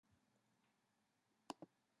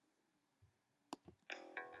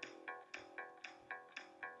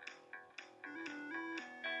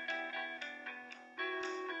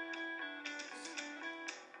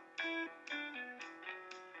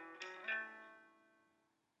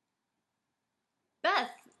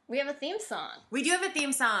We have a theme song. We do have a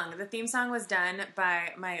theme song. The theme song was done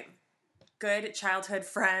by my good childhood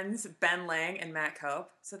friends, Ben Lang and Matt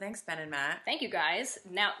Cope. So thanks, Ben and Matt. Thank you, guys.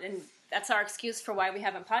 Now, and that's our excuse for why we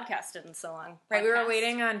haven't podcasted in so long. Right, we were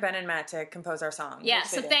waiting on Ben and Matt to compose our song. Yeah,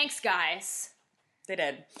 so thanks, guys. They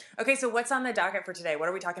did. Okay, so what's on the docket for today? What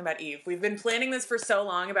are we talking about, Eve? We've been planning this for so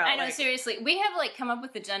long about, I know, seriously. We have, come up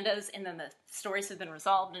with agendas, and then the stories have been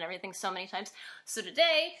resolved and everything so many times. So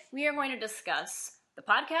today, we are going to discuss the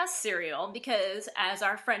podcast Serial, because as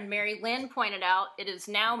our friend Mary Lynn pointed out, it is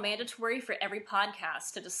now mandatory for every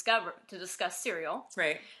podcast to discuss Serial.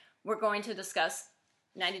 Right. We're going to discuss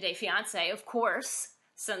 90 Day Fiance, of course,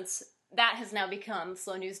 since that has now become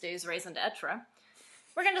Slow News Day's raison d'etre.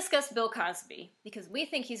 We're going to discuss Bill Cosby, because we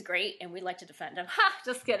think he's great, and we'd like to defend him. Ha!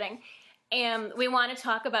 Just kidding. And we want to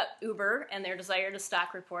talk about Uber and their desire to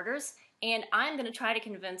stalk reporters, and I'm going to try to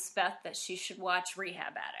convince Beth that she should watch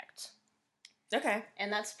Rehab Addict. Okay.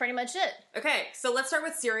 And that's pretty much it. Okay, so let's start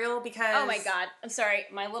with Serial, because... Oh my god, I'm sorry,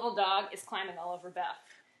 my little dog is climbing all over Beth.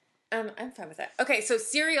 I'm fine with that. Okay, so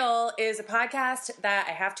Serial is a podcast that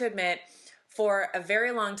I have to admit, for a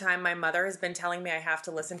very long time, my mother has been telling me I have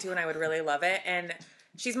to listen to, and I would really love it, and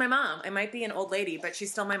she's my mom. I might be an old lady, but she's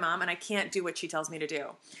still my mom, and I can't do what she tells me to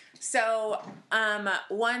do. So,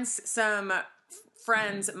 once some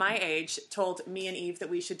friends my age told me and Eve that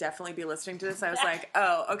we should definitely be listening to this, I was like,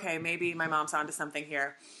 oh, okay, maybe my mom's onto something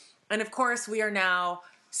here. And of course, we are now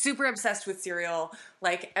super obsessed with Serial,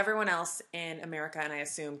 like everyone else in America, and I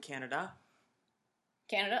assume Canada.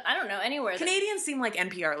 Canada? I don't know, anywhere. Canadians seem like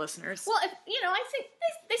NPR listeners. Well, I think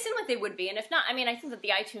they seem like they would be, and if not, I think that the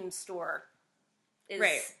iTunes store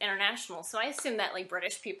is international, so I assume that,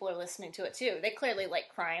 British people are listening to it, too. They clearly like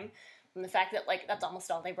crime. And the fact that, that's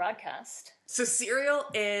almost all they broadcast. So Serial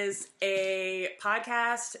is a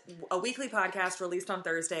podcast, a weekly podcast released on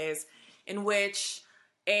Thursdays, in which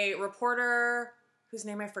a reporter, whose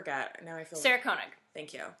name I forget, now I feel... Sarah Koenig.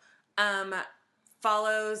 Thank you.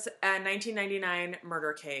 Follows a 1999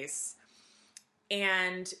 murder case.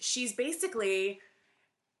 And she's basically,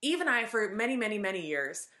 Eve and I, for many, many, many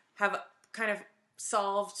years, have kind of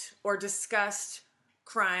solved or discussed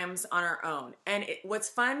crimes on our own. And what's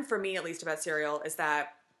fun for me, at least, about Serial is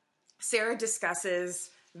that Sarah discusses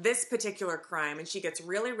this particular crime, and she gets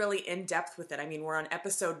really, really in-depth with it. I mean, we're on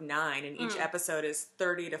episode 9, and each episode is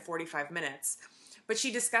 30 to 45 minutes. But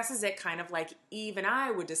she discusses it kind of like Eve and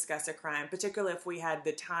I would discuss a crime, particularly if we had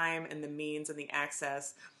the time and the means and the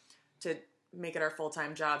access to make it our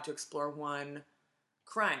full-time job to explore one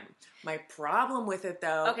crime. My problem with it,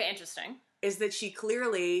 though... Okay, interesting. ...is that she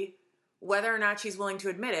clearly... whether or not she's willing to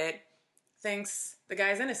admit it, thinks the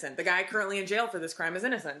guy's innocent. The guy currently in jail for this crime is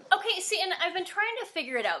innocent. Okay, see, and I've been trying to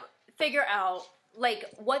figure out,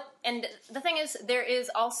 what, and the thing is, there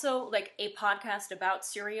is also, a podcast about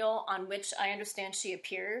Serial on which I understand she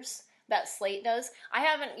appears, that Slate does. I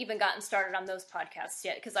haven't even gotten started on those podcasts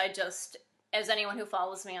yet, because I just, as anyone who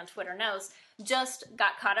follows me on Twitter knows, just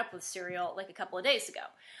got caught up with Serial, a couple of days ago.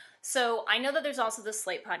 So I know that there's also the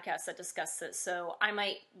Slate podcast that discusses it, so I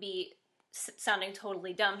might be sounding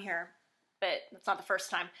totally dumb here, but it's not the first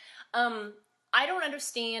time. I don't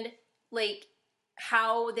understand,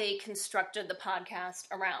 how they constructed the podcast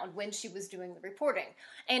around when she was doing the reporting.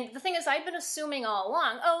 And the thing is, I've been assuming all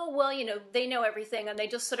along, they know everything, and they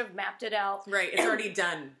just sort of mapped it out. Right, it's already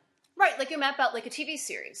done. Right, you map out, a TV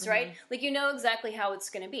series, right? You know exactly how it's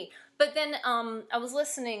going to be. But then, I was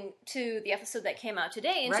listening to the episode that came out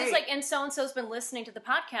today, and she's and so-and-so's been listening to the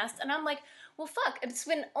podcast, and I'm like, well, fuck, it's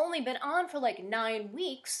only been on for 9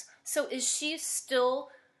 weeks, so is she still...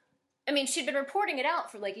 she'd been reporting it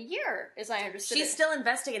out for a year, as I understood She's still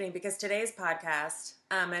investigating, because today's podcast,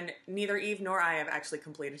 and neither Eve nor I have actually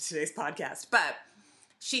completed today's podcast, but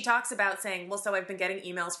she talks about saying, well, so I've been getting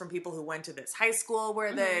emails from people who went to this high school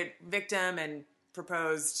where the victim and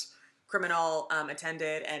proposed criminal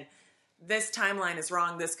attended, and this timeline is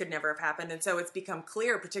wrong, this could never have happened. And so it's become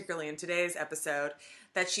clear, particularly in today's episode,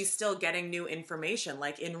 that she's still getting new information,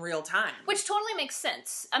 in real time. Which totally makes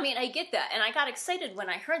sense. I get that. And I got excited when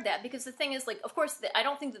I heard that, because the thing is, of course, I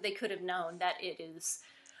don't think that they could have known that it is,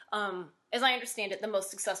 as I understand it, the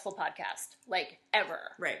most successful podcast,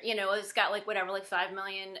 ever. Right. It's got, 5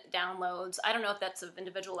 million downloads. I don't know if that's of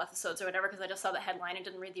individual episodes or whatever, because I just saw the headline and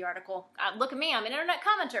didn't read the article. Look at me, I'm an internet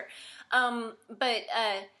commenter.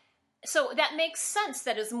 So that makes sense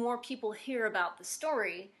that as more people hear about the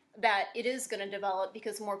story, that it is going to develop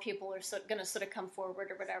because more people are going to sort of come forward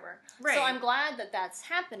or whatever. Right. So I'm glad that that's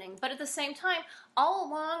happening. But at the same time, all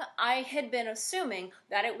along, I had been assuming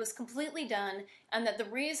that it was completely done, and that the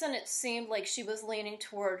reason it seemed like she was leaning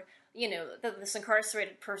toward, that this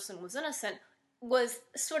incarcerated person was innocent was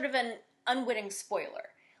sort of an unwitting spoiler.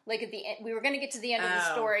 Like at the end, we were going to get to the end of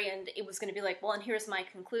the story, and it was going to be like, well, and here's my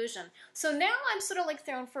conclusion. So now I'm sort of like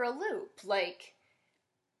thrown for a loop. Like,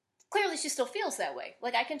 clearly she still feels that way.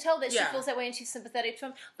 Like, I can tell that she feels that way, and she's sympathetic to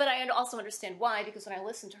him. But I also understand why, because when I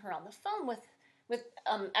listened to her on the phone with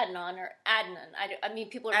Adnan or Adnan, I mean,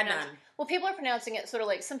 people are pronouncing it sort of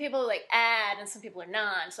like, some people are like ad, and some people are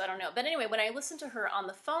non. So I don't know. But anyway, when I listened to her on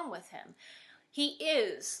the phone with him, he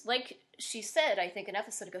is, like she said, I think an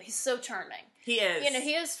episode ago, he's so charming. He is. You know,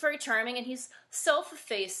 he is very charming, and he's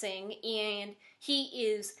self-effacing, and he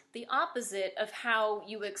is the opposite of how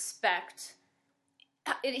you expect.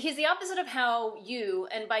 He's the opposite of how you,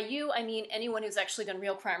 and by you I mean anyone who's actually done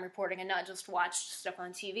real crime reporting and not just watched stuff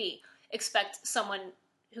on TV, expect someone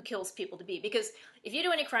who kills people to be. Because if you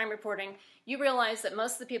do any crime reporting, you realize that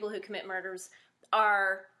most of the people who commit murders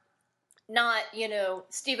are not, you know,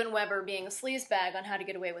 Steven Weber being a sleazebag on how to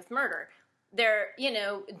get away with murder. They're, you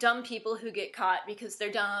know, dumb people who get caught because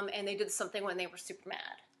they're dumb and they did something when they were super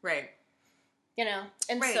mad. Right. You know?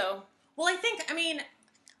 And right. so... Well, I mean,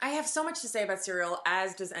 I have so much to say about Serial,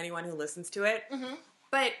 as does anyone who listens to it. Mm-hmm.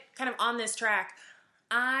 But kind of on this track,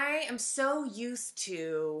 I am so used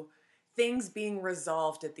to things being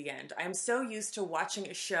resolved at the end. I'm so used to watching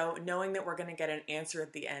a show knowing that we're going to get an answer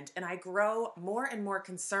at the end. And I grow more and more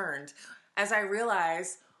concerned as I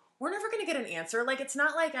realize we're never going to get an answer. Like, it's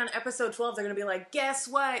not like on episode 12 they're going to be like, guess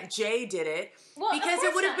what? Jay did it. Well, because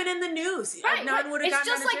it would have been in the news. Right, Adnan would have gotten It's just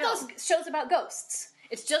out of like jail. those shows about ghosts.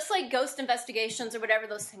 It's just like ghost investigations or whatever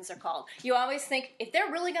those things are called. You always think, if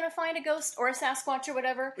they're really going to find a ghost or a Sasquatch or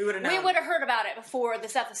whatever, we would have heard about it before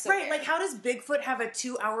this episode. Right, like how does Bigfoot have a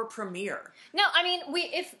 2-hour premiere? No, I mean,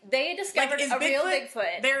 if they discovered a real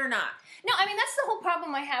Bigfoot... They're not. No, I mean, that's the whole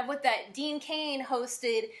problem I have with that Dean Cain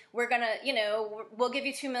hosted, we're going to, you know, we'll give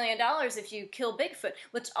you $2 million if you kill Bigfoot,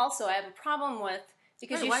 which also I have a problem with,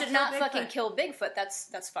 because you should not fucking kill Bigfoot.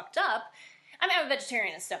 That's fucked up. I mean, I'm a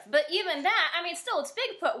vegetarian and stuff, but even that, I mean, still, it's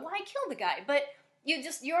Bigfoot. Why kill the guy? But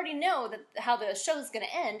you already know that how the show's going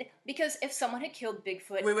to end, because if someone had killed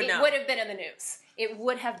Bigfoot, it would have been in the news. It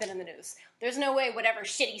would have been in the news. There's no way whatever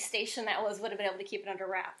shitty station that was would have been able to keep it under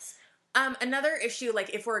wraps. Another issue,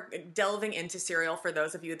 like if we're delving into Serial, for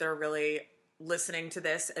those of you that are really listening to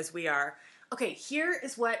this as we are, okay, here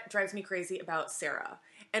is what drives me crazy about Sarah.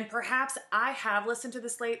 And perhaps I have listened to the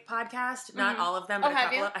Slate podcast, not all of them, but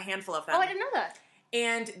a handful of them. Oh, I didn't know that.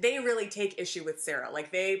 And they really take issue with Sarah.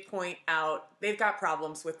 Like, they point out, they've got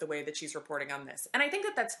problems with the way that she's reporting on this. And I think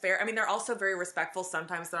that that's fair. I mean, they're also very respectful.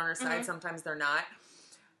 Sometimes they're on her side, sometimes they're not.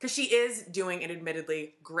 Because she is doing an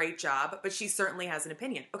admittedly great job, but she certainly has an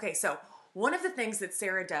opinion. Okay, so one of the things that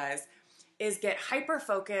Sarah does is get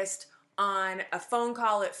hyper-focused on a phone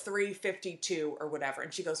call at 3:52 or whatever.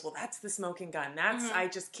 And she goes, well, that's the smoking gun. That's, I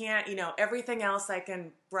just can't, you know, everything else I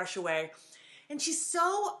can brush away. And she's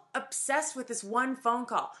so obsessed with this one phone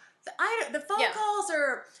call. The phone calls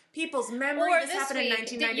are people's memory. This happened in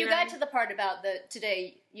 1999. You got to the part about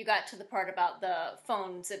the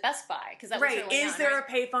phones at Best Buy, because that was early Is there a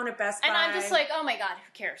payphone at Best Buy? And I'm just like, oh my god,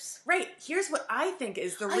 who cares? Right. Here's what I think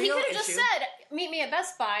is the real issue. He could have just said, meet me at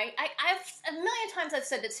Best Buy. I've a million times I've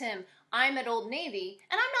said to Tim, I'm at Old Navy,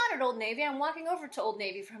 and I'm not at Old Navy. I'm walking over to Old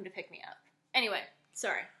Navy for him to pick me up. Anyway,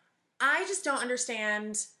 sorry. I just don't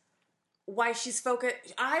understand why she's focused.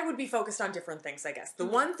 I would be focused on different things, I guess. The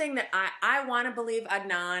one thing that I want to believe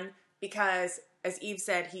Adnan, because as Eve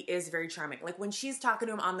said, he is very charming. Like, when she's talking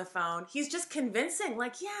to him on the phone, he's just convincing.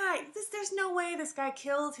 Like, yeah, there's no way this guy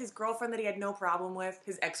killed his girlfriend that he had no problem with,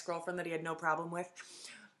 his ex-girlfriend that he had no problem with.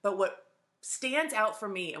 But what stands out for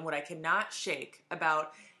me, and what I cannot shake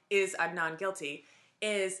about is Adnan guilty,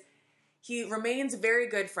 is he remains very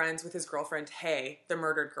good friends with his girlfriend, Hay, the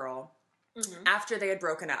murdered girl, after they had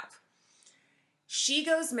broken up. She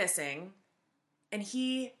goes missing, and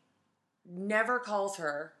he never calls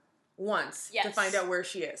her once to find out where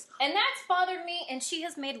she is. And that's bothered me, and she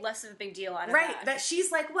has made less of a big deal out of that. Right, that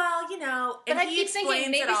she's like, well, you know, and but I keep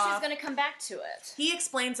thinking maybe she's going to come back to it. He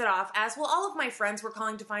explains it off as, well, all of my friends were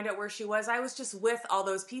calling to find out where she was. I was just with all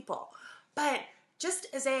those people. But just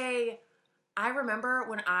as I remember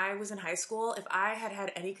when I was in high school, if I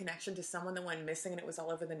had any connection to someone that went missing and it was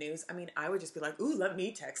all over the news, I mean, I would just be like, ooh, let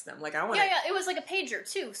me text them. Like, I want to... Yeah, it was like a pager,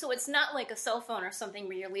 too. So it's not like a cell phone or something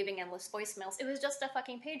where you're leaving endless voicemails. It was just a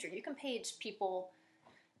fucking pager. You can page people...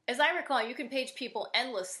 As I recall, you can page people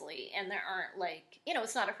endlessly, and there aren't, like... You know,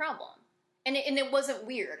 it's not a problem. And it wasn't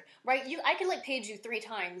weird, right? I could, like, page you 3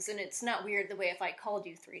 times, and it's not weird the way if I called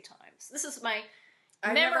you 3 times. This is my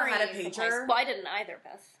memory. Never had a pager. Well, I didn't either,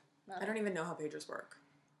 Beth. I don't even know how pagers work.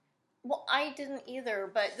 Well, I didn't either,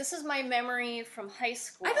 but this is my memory from high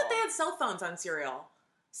school. I thought they had cell phones on Serial.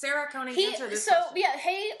 Sarah Conan, answer this So, question. yeah,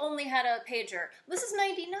 Hay only had a pager. This is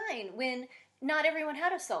 99, when not everyone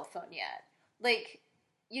had a cell phone yet. Like,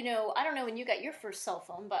 you know, I don't know when you got your first cell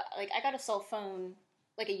phone, but, like, I got a cell phone,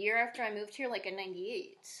 like, a year after I moved here, like, in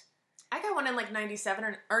 98. I got one in like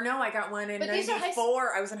 97 or no, I got one in But these are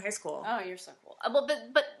 94. I was in high school. Oh, you're so cool. Well,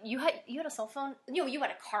 but you had a cell phone? You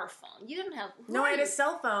had a car phone. You didn't have... No, I had a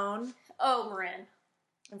cell phone. Oh, Marin.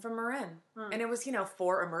 I'm from Marin. And it was,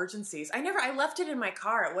 for emergencies. I left it in my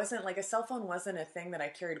car. It wasn't like a cell phone wasn't a thing that I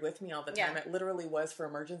carried with me all the time. Yeah. It literally was for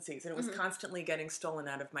emergencies. And it was constantly getting stolen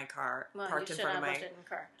out of my car, Well, parked in front of my left it in the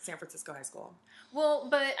car. San Francisco high school. Well,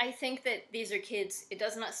 but I think that these are kids, it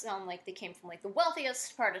does not sound like they came from, like, the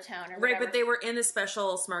wealthiest part of town or whatever. Right, but they were in the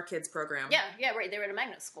special Smart Kids program. Yeah, right. They were at a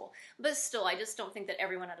magnet school. But still, I just don't think that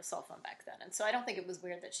everyone had a cell phone back then. And so I don't think it was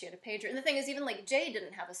weird that she had a pager. And the thing is, even, like, Jay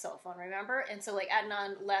didn't have a cell phone, remember? And so, like,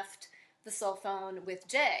 Adnan left the cell phone with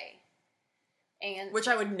Jay. And Which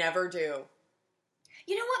I would never do.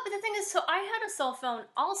 you know what? But the thing is, so I had a cell phone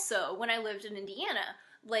also when I lived in Indiana,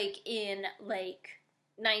 like, in, like,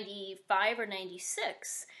 95 or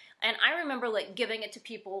 96. And I remember, like, giving it to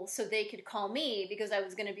people so they could call me because I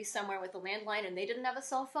was going to be somewhere with a landline and they didn't have a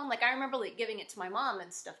cell phone. Like, I remember, like, giving it to my mom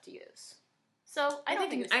and stuff to use. So I don't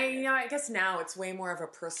think it's weird. I guess now it's way more of a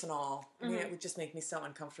personal. I mean, it would just make me so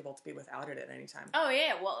uncomfortable to be without it at any time. Oh,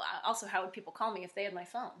 yeah. Well, also, how would people call me if they had my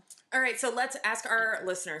phone? All right, so let's ask our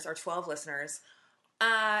listeners, our 12 listeners.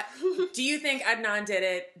 Do you think Adnan did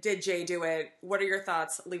it? Did Jay do it? What are your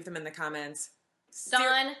thoughts? Leave them in the comments.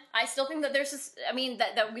 Don, I still think that there's this, I mean,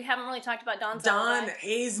 that we haven't really talked about Don's Don, alibi.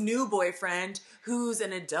 Hayes' new boyfriend, who's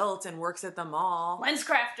an adult and works at the mall.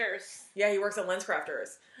 LensCrafters. Yeah, he works at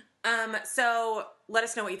LensCrafters. So let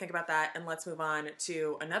us know what you think about that, and let's move on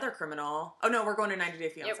to another criminal. Oh no, we're going to 90 Day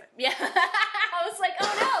Fiancé. Yep. Yeah. I was like,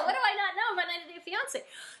 oh no, what do I not know about 90 Day Fiancé?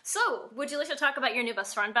 So, would you like to talk about your new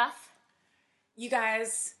best friend, Beth? You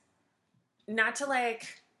guys, not to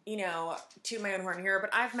toot my own horn here, but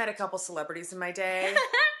I've met a couple celebrities in my day.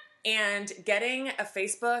 And getting a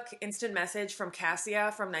Facebook instant message from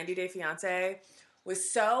Cassia from 90 Day Fiancé was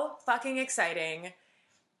so fucking exciting.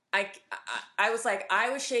 I was like, I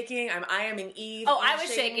was shaking. I am in Eve. Oh, I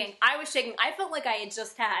was shaking. I felt like I had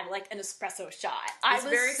just had, like, an espresso shot. I was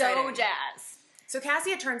very so exciting. jazzed. So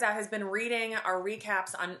Cassie, it turns out, has been reading our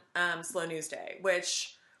recaps on Slow News Day,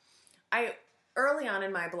 which early on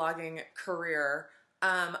in my blogging career,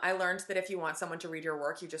 I learned that if you want someone to read your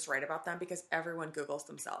work, you just write about them because everyone Googles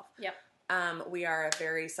themselves. Yep. We are a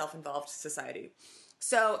very self-involved society.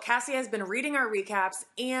 So Cassie has been reading our recaps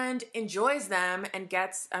and enjoys them and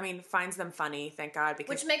finds them funny, thank God.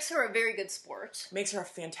 Which makes her a very good sport. Makes her a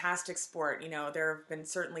fantastic sport. There have been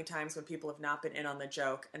certainly times when people have not been in on the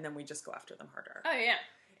joke, and then we just go after them harder. Oh, yeah.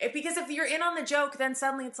 Because if you're in on the joke, then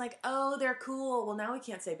suddenly it's like, oh, they're cool. Well, now we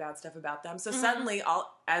can't say bad stuff about them. So suddenly,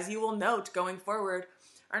 as you will note going forward,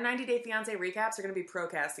 our 90 Day Fiancé recaps are going to be pro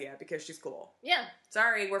Cassia because she's cool. Yeah.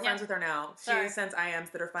 Sorry, we're friends with her now. Sorry. She sends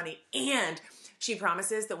IMs that are funny. And she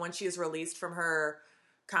promises that when she is released from her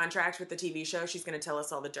contract with the TV show, she's going to tell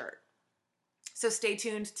us all the dirt. So stay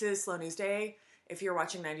tuned to Slow News Day if you're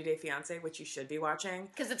watching 90 Day Fiancé, which you should be watching.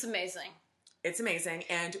 Because it's amazing. It's amazing.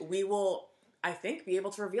 And we will, I think, be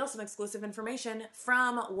able to reveal some exclusive information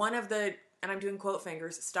from one of the, and I'm doing quote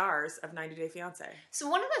fingers, stars of 90 Day Fiancé. So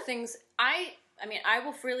one of the things I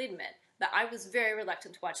will freely admit that I was very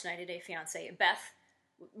reluctant to watch 90 Day Fiancé. Beth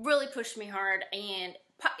really pushed me hard, and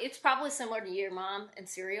it's probably similar to your mom and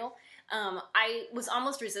Serial. I was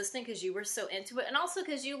almost resistant because you were so into it, and also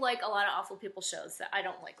because you like a lot of awful people shows that I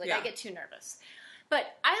don't like. Like, I get too nervous. But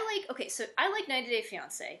I like 90 Day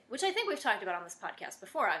Fiancé, which I think we've talked about on this podcast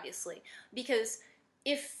before, obviously, because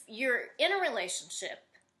if you're in a relationship,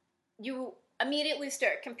 you immediately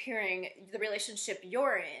start comparing the relationship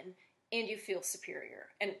you're in, and you feel superior.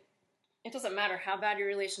 And it doesn't matter how bad your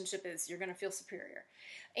relationship is, you're going to feel superior.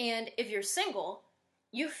 And if you're single,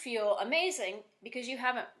 you feel amazing because you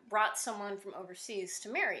haven't brought someone from overseas to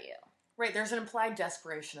marry you. Right, there's an implied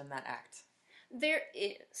desperation in that act. There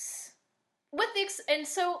is. But the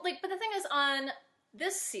thing is, on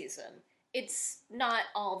this season, it's not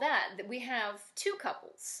all that. We have two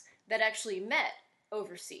couples that actually met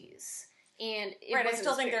overseas. And I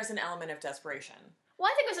still think there's an element of desperation. Well,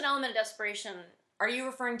 I think there's an element of desperation. Are you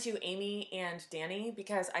referring to Amy and Danny?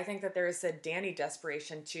 Because I think that there's a Danny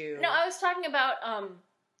desperation too. No, I was talking about,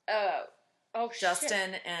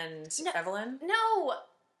 Justin and Evelyn? No!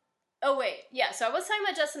 Oh, wait. Yeah, so I was talking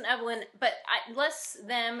about Justin and Evelyn, but less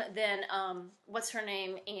them than, what's her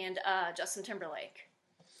name, and Justin Timberlake.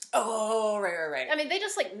 Oh, right. I mean, they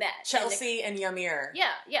just like met. Chelsea and Yamir.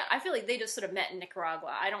 Yeah. I feel like they just sort of met in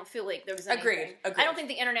Nicaragua. I don't feel like there was anything. Agreed. I don't think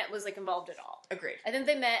the internet was like involved at all. Agreed. I think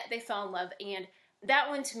they met, they fell in love, and that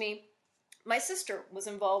one to me, my sister was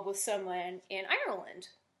involved with someone in Ireland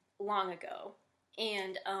long ago,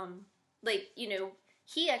 and like, you know,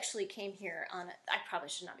 he actually came here on I probably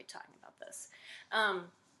should not be talking about this.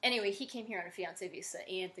 Anyway, he came here on a fiance visa,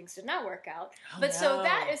 and things did not work out. So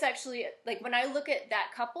that is actually, like, when I look at that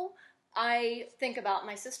couple, I think about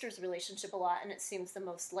my sister's relationship a lot, and it seems the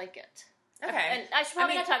most like it. Okay. And I should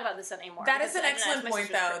probably not talk about this anymore. That is an excellent point,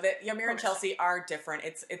 though, that Yamir and Chelsea are different.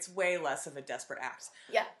 It's way less of a desperate act.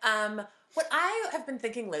 Yeah. What I have been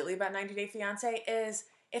thinking lately about 90 Day Fiancé is,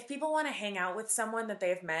 if people want to hang out with someone that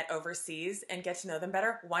they've met overseas and get to know them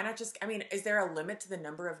better, why not just, I mean, is there a limit to the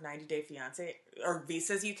number of 90 Day Fiancé or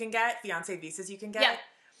visas you can get, fiancé visas you can get? Yeah.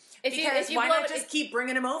 Because why not just keep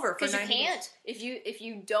bringing them over for 90 days? Because you can't. If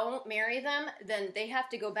you don't marry them, then they have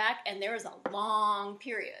to go back, and there is a long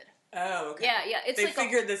period. Oh, okay. Yeah. They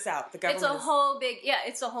figured this out. The government.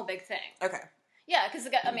 It's a whole big thing. Okay. Yeah, because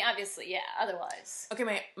I mean, obviously, yeah. Otherwise.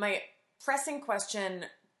 Okay, my pressing question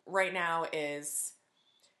right now is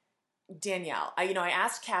Danielle. I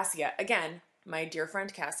asked Cassia, again, my dear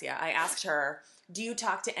friend Cassia, I asked her, do you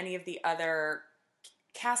talk to any of the other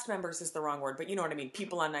cast members is the wrong word, but you know what I mean,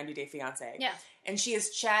 people on 90 Day Fiancé. Yeah. And she has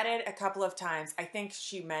chatted a couple of times, I think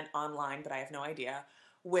she meant online, but I have no idea,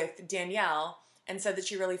 with Danielle, and said that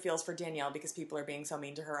she really feels for Danielle because people are being so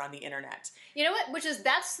mean to her on the internet. You know what?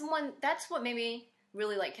 That's what made me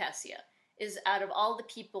really like Cassia, is out of all the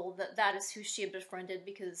people, that is who she had befriended,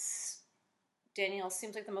 because Danielle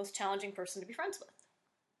seems like the most challenging person to be friends with.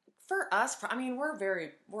 For us, I mean,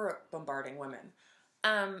 we're bombarding women,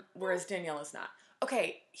 whereas Danielle is not.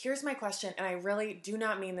 Okay, here's my question, and I really do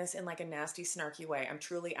not mean this in like a nasty, snarky way. I'm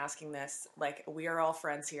truly asking this, like, we are all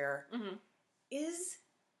friends here. Mm-hmm. Is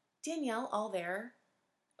Danielle all there?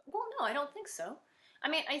 Well, no, I don't think so. I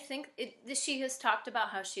mean, I think she has talked about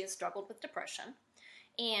how she has struggled with depression.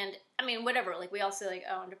 And, I mean, whatever, like, we all say, like,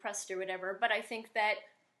 oh, I'm depressed or whatever, but I think that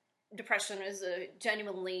depression is a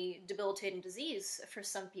genuinely debilitating disease for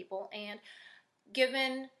some people, and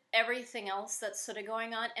given everything else that's sort of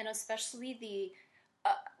going on, and especially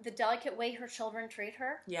the delicate way her children treat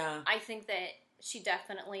her, I think that she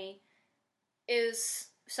definitely is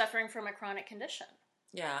suffering from a chronic condition.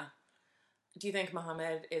 Yeah. Do you think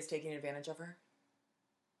Muhammad is taking advantage of her?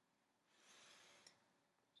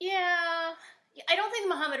 Yeah. I don't think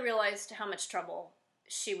Muhammad realized how much trouble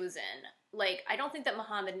she was in. Like, I don't think that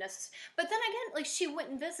Muhammad necessarily... But then again, like, she went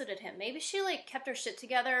and visited him. Maybe she, like, kept her shit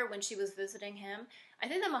together when she was visiting him. I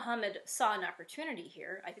think that Muhammad saw an opportunity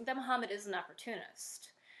here. I think that Muhammad is an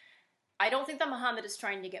opportunist. I don't think that Muhammad is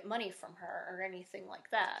trying to get money from her or anything like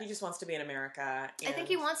that. He just wants to be in America. I think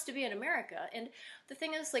he wants to be in America. And the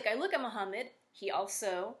thing is, like, I look at Muhammad, he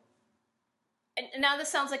also... And now this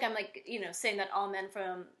sounds like I'm, like, you know, saying that all men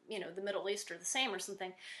from, you know, the Middle East are the same or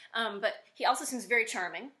something. But he also seems very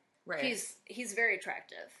charming. Right. He's very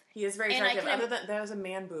attractive. He is very attractive. Other than there's a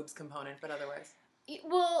man boobs component, but otherwise.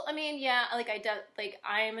 Well, I mean, yeah, like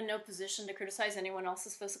I am in no position to criticize anyone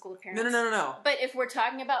else's physical appearance. No. But if we're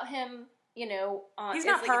talking about him, you know, he's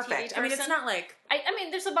not like perfect. I mean, it's not like I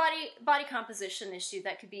mean, there's a body composition issue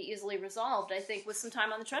that could be easily resolved, I think, with some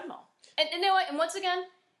time on the treadmill. And you know what? And once again,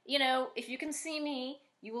 you know, if you can see me,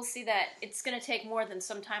 you will see that it's going to take more than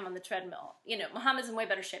some time on the treadmill. You know, Muhammad's in way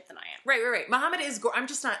better shape than I am. Right. Muhammad is... I'm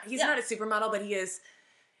just not... He's not a supermodel, but he is...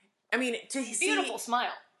 I mean, to see... Beautiful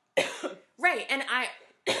smile. Right, and I...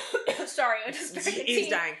 Sorry, I just... He's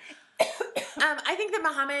dying. I think that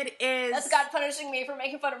Muhammad is... That's God punishing me for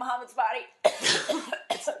making fun of Muhammad's body.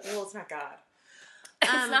 Well, it's not God.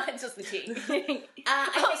 It's not, it's just the tea.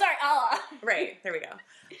 Sorry, Allah. Right, there we go.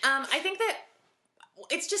 I think that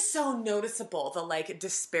it's just so noticeable, the, like,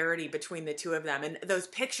 disparity between the two of them. And those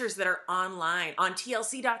pictures that are online on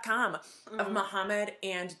TLC.com of Muhammad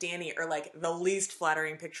and Danny are, like, the least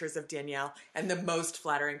flattering pictures of Danielle and the most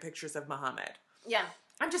flattering pictures of Muhammad. Yeah.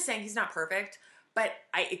 I'm just saying he's not perfect, but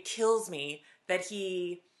it kills me that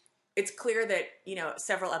it's clear that, you know,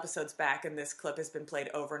 several episodes back, and this clip has been played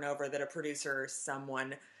over and over, that a producer or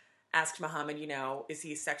someone asked Muhammad, you know, is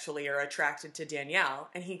he sexually or attracted to Danielle?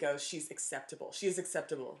 And he goes, she's acceptable. She is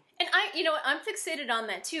acceptable. And I'm fixated on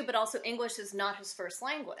that too, but also English is not his first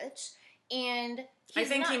language. And I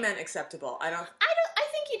think he meant acceptable. I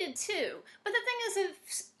think he did too. But the thing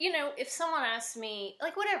is, if someone asks me,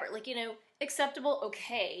 like, whatever, like, you know, acceptable,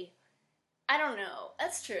 okay, I don't know.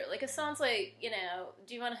 That's true. Like, if someone's like, you know,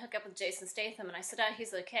 do you want to hook up with Jason Statham? And I said,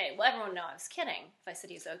 he's okay. Well, everyone know I was kidding if I said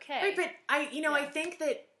he's okay. Right, but I think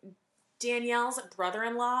that Danielle's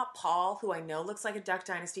brother-in-law, Paul, who I know looks like a Duck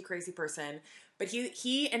Dynasty crazy person, but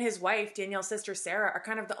he and his wife, Danielle's sister Sarah, are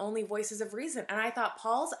kind of the only voices of reason. And I thought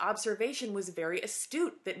Paul's observation was very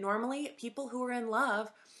astute, that normally people who are in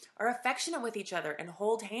love are affectionate with each other and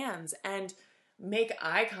hold hands and make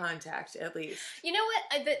eye contact, at least. You know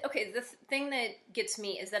what? The thing that gets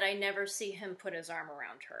me is that I never see him put his arm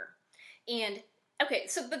around her. And, okay,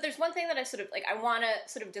 so, but there's one thing that I sort of, like, I want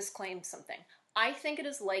to sort of disclaim something. I think it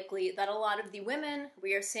is likely that a lot of the women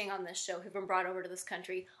we are seeing on this show who've been brought over to this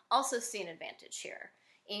country also see an advantage here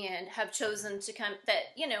and have chosen to come, that,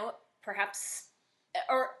 you know, perhaps,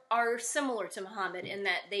 or are similar to Muhammad in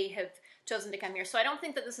that they have chosen to come here. So I don't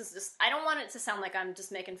think that this is just, I don't want it to sound like I'm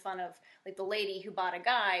just making fun of, like, the lady who bought a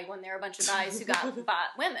guy when there are a bunch of guys who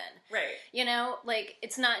bought women. Right. You know, like,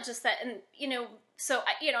 it's not just that, and, you know, so,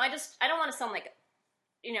 I don't want to sound like,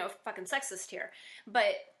 you know, fucking sexist here,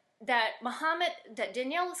 but that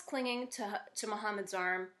Danielle is clinging to Muhammad's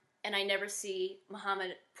arm, and I never see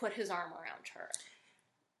Muhammad put his arm around her.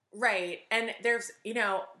 Right. And there's, you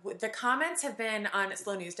know, the comments have been on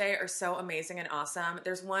Slow News Day are so amazing and awesome.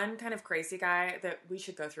 There's one kind of crazy guy that we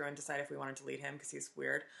should go through and decide if we wanted to delete him because he's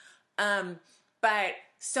weird. But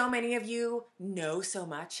so many of you know so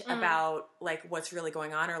much about, like, what's really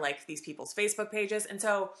going on, or, like, these people's Facebook pages. And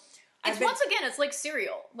so once again, it's like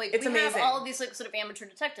Serial. Like, it's amazing. Have all of these, like, sort of amateur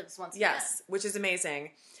detectives once again. Yes, which is amazing.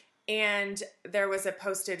 And there was a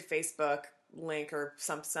posted Facebook link or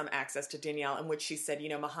some access to Danielle in which she said, you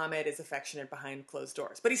know, Muhammad is affectionate behind closed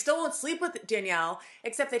doors, but he still won't sleep with Danielle,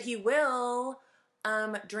 except that he will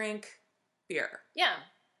drink beer. Yeah,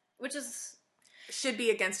 which is... should be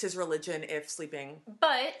against his religion if sleeping.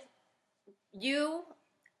 But you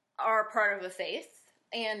are part of a faith,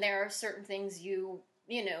 and there are certain things you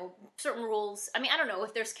know, certain rules. I mean, I don't know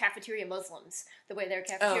if there's cafeteria Muslims, the way they're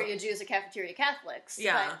cafeteria Jews or cafeteria Catholics.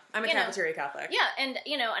 Yeah, but, I'm a cafeteria Catholic. Yeah, and,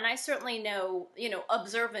 you know, and I certainly know, you know,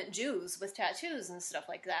 observant Jews with tattoos and stuff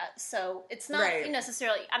like that. So it's not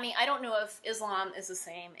necessarily, I mean, I don't know if Islam is the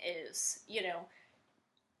same as, you know,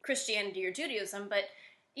 Christianity or Judaism, but,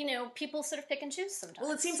 you know, people sort of pick and choose sometimes.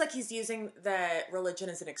 Well, it seems like he's using the religion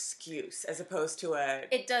as an excuse as opposed to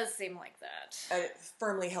It does seem like that. A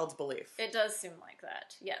firmly held belief. It does seem like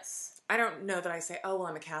that, yes. I don't know that I say, oh, well,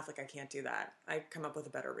 I'm a Catholic, I can't do that. I come up with a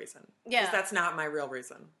better reason. Yeah. Because that's not my real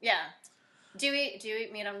reason. Yeah. Do you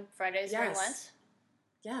eat meat on Fridays during Lent?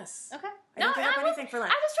 Yes. Okay. I don't give up anything for Lent.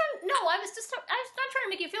 I was not trying to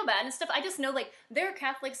make you feel bad and stuff. I just know, like, there are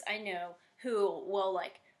Catholics I know who will,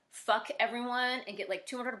 like, fuck everyone and get, like,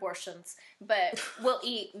 200 abortions, but will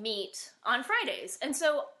eat meat on Fridays. And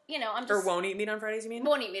so, you know, I'm just... Or won't eat meat on Fridays, you mean?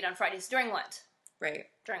 Won't eat meat on Fridays during Lent. Right.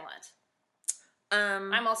 During Lent.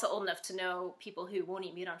 I'm also old enough to know people who won't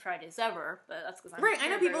eat meat on Fridays ever, but that's because I'm... Right, I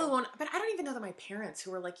know people who won't... But I don't even know that my parents,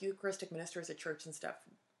 who are, like, Eucharistic ministers at church and stuff,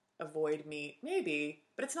 avoid meat. Maybe,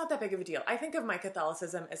 but it's not that big of a deal. I think of my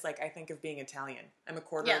Catholicism as, like, I think of being Italian. I'm a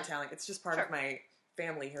quarter Italian. It's just part of my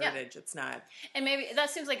family heritage. It's not. And maybe that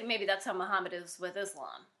seems like maybe that's how Muhammad is with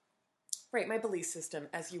Islam. Right, my belief system,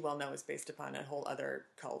 as you well know, is based upon a whole other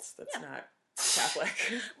cult that's not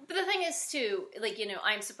Catholic. But the thing is, too, like, you know,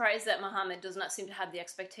 I'm surprised that Muhammad does not seem to have the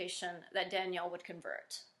expectation that Danielle would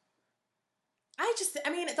convert. I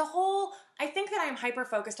think that I'm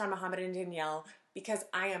hyper-focused on Muhammad and Danielle because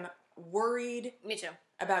I am worried Me too.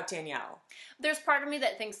 about Danielle. There's part of me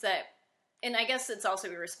that thinks that, and I guess it's also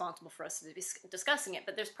irresponsible for us to be discussing it,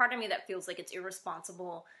 but there's part of me that feels like it's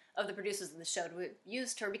irresponsible of the producers of the show to have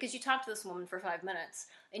used her, because you talk to this woman for 5 minutes,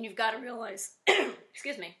 and you've got to realize,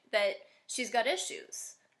 excuse me, that she's got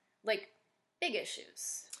issues. Like, big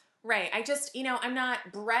issues. Right. I just, you know, I'm not...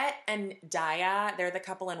 Brett and Daya, they're the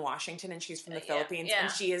couple in Washington, and she's from the Philippines,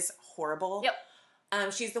 and she is horrible.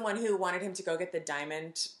 Yep. She's the one who wanted him to go get the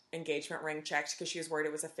diamond engagement ring checked because she was worried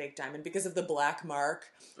it was a fake diamond because of the black mark.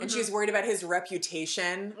 And she was worried about his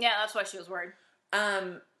reputation. Yeah, that's why she was worried.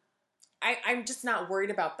 I'm just not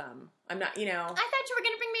worried about them. I'm not, you know... I thought you were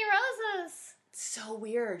going to bring me roses. It's so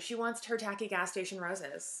weird. She wants her tacky gas station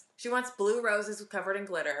roses. She wants blue roses covered in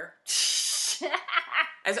glitter.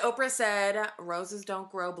 As Oprah said, roses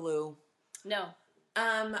don't grow blue. No.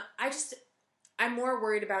 I'm more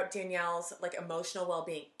worried about Danielle's, like, emotional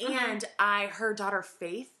well-being. And her daughter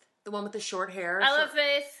Faith, the one with the short hair. I love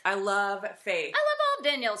Faith. I love Faith. I love all of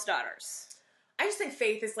Danielle's daughters. I just think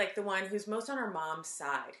Faith is, like, the one who's most on her mom's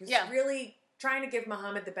side. Who's really trying to give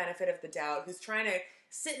Muhammad the benefit of the doubt. Who's trying to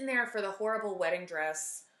sit in there for the horrible wedding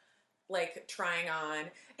dress, like, trying on.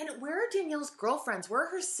 And where are Danielle's girlfriends? Where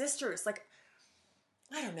are her sisters? Like,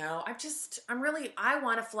 I don't know. I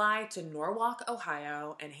want to fly to Norwalk,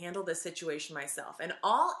 Ohio and handle this situation myself. And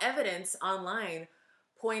all evidence online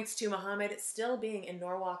points to Muhammad still being in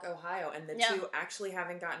Norwalk, Ohio, and the Yeah. two actually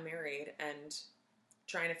having gotten married and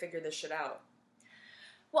trying to figure this shit out.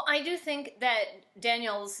 Well, I do think that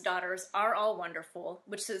Danielle's daughters are all wonderful,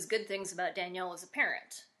 which says good things about Danielle as a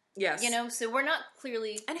parent. Yes. You know, so we're not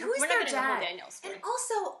clearly... And who's we're not their getting the whole dad? Danielle story. And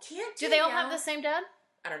also, can't Do they all Danielle- have the same dad?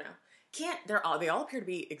 I don't know. They all appear to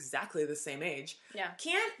be exactly the same age. Yeah.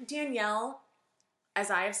 Can't Danielle,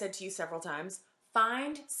 as I have said to you several times,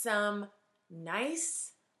 find some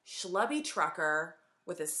nice, schlubby trucker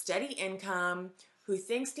with a steady income who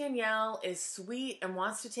thinks Danielle is sweet and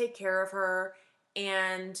wants to take care of her?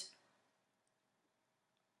 And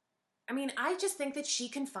I mean, I just think that she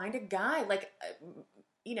can find a guy, like,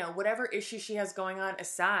 you know, whatever issue she has going on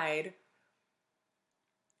aside,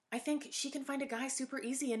 I think she can find a guy super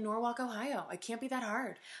easy in Norwalk, Ohio. It can't be that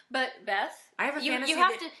hard. But Beth, I have a fantasy you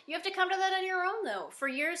have that- to come to that on your own though. For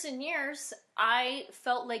years and years, I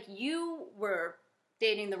felt like you were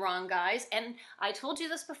dating the wrong guys, and I told you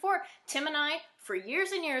this before. Tim and I, for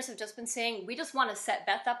years and years, have just been saying we just want to set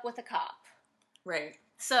Beth up with a cop. Right.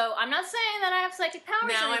 So I'm not saying that I have psychic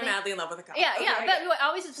powers. Now or I'm anything. madly in love with a cop. Yeah, Okay, yeah. I But get it. I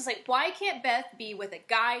always just like, why can't Beth be with a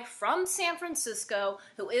guy from San Francisco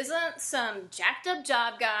who isn't some jacked up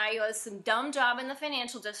job guy who has some dumb job in the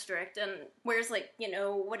financial district and wears like, you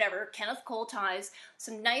know, whatever, Kenneth Cole ties,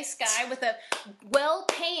 some nice guy with a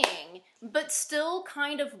well-paying but still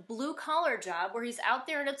kind of blue-collar job where he's out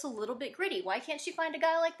there and it's a little bit gritty. Why can't she find a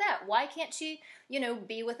guy like that? Why can't she, you know,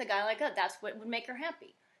 be with a guy like that? That's what would make her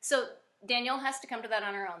happy. So Danielle has to come to that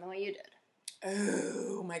on her own, the way you did.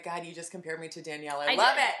 Oh my God, you just compared me to Danielle. I did.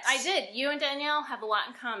 love it. I did. You and Danielle have a lot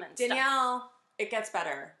in common. Danielle, it gets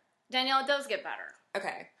better. Danielle, it does get better.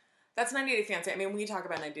 Okay. That's 90 Day Fiancé. I mean, we talk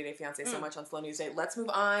about 90 Day Fiancé so much on Slow News Day. Let's move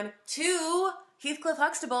on to Heathcliff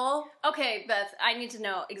Huxtable. Okay, Beth, I need to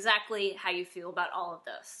know exactly how you feel about all of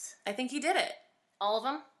this. I think he did it. All of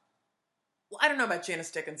them? Well, I don't know about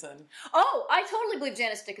Janice Dickinson. Oh, I totally believe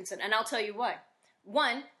Janice Dickinson, and I'll tell you why.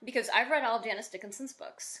 One, because I've read all of Janice Dickinson's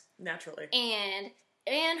books. Naturally. And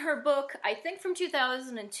in her book, I think from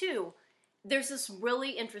 2002, there's this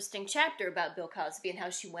really interesting chapter about Bill Cosby and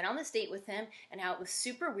how she went on this date with him and how it was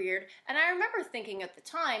super weird. And I remember thinking at the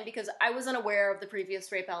time, because I wasn't aware of the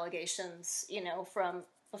previous rape allegations, you know, from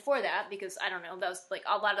before that, because I don't know, that was like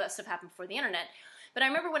a lot of that stuff happened before the internet. But I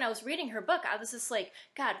remember when I was reading her book, I was just like,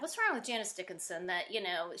 God, what's wrong with Janice Dickinson that, you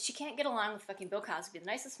know, she can't get along with fucking Bill Cosby, the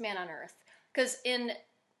nicest man on earth. Because in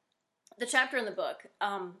the chapter in the book,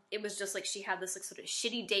 it was just like she had this like sort of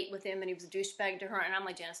shitty date with him and he was a douchebag to her, and I'm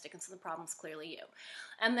like, Janice Dickinson, the problem's clearly you.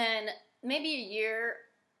 And then maybe a year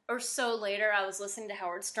or so later, I was listening to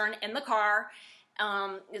Howard Stern in the car.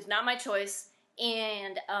 It's not my choice.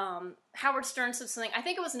 And Howard Stern said something, I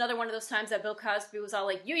think it was another one of those times that Bill Cosby was all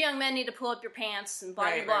like, you young men need to pull up your pants and blah,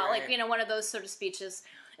 Right, blah, blah. right, Like, right. you know, one of those sort of speeches.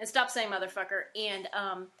 And stop saying motherfucker.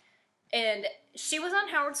 And she was on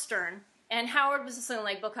Howard Stern. And Howard was just saying,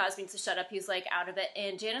 like, Bill Cosby needs to shut up. He's, like, out of it.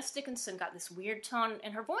 And Janice Dickinson got this weird tone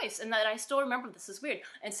in her voice. And that I still remember, this is weird.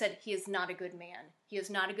 And said, he is not a good man. He is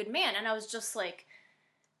not a good man. And I was just like,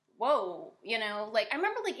 whoa. You know, like, I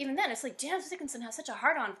remember, like, even then, it's like, Janice Dickinson has such a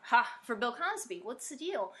hard-on for Bill Cosby. What's the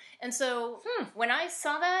deal? And so, when I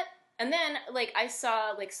saw that, and then, like, I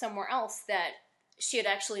saw, like, somewhere else that she had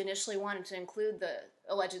actually initially wanted to include the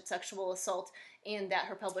alleged sexual assault and that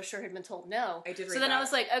her publisher had been told no. I did read So then that. I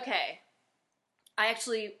was like, okay, I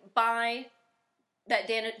actually buy that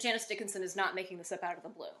Janice Dickinson is not making this up out of the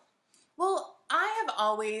blue. Well, I have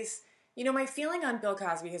always, you know, my feeling on Bill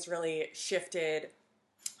Cosby has really shifted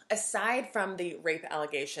aside from the rape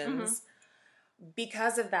allegations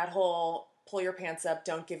because of that whole pull your pants up,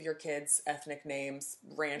 don't give your kids ethnic names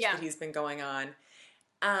rant Yeah. that he's been going on.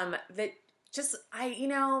 That just,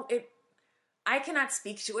 I cannot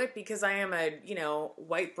speak to it because I am a, you know,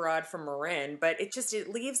 white broad from Marin, but it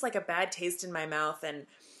leaves like a bad taste in my mouth and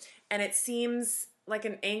it seems like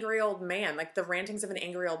an angry old man, like the rantings of an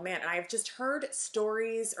angry old man. And I've just heard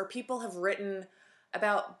stories or people have written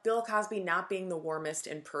about Bill Cosby not being the warmest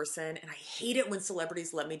in person. And I hate it when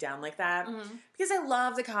celebrities let me down like that because I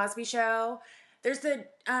love the Cosby Show. There's the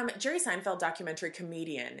Jerry Seinfeld documentary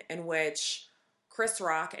Comedian in which Chris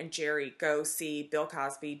Rock and Jerry go see Bill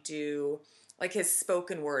Cosby do like his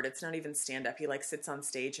spoken word. It's not even stand up. He like sits on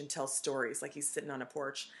stage and tells stories like he's sitting on a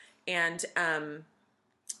porch. And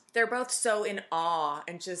they're both so in awe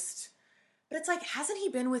and just, but it's like, hasn't he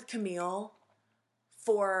been with Camille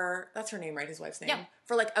for, that's her name, right? His wife's name. Yeah.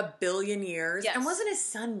 For like 1 billion years. Yes. And wasn't his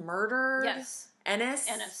son murdered? Yes. Ennis?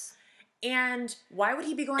 Ennis. And why would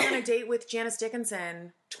he be going on a date with Janice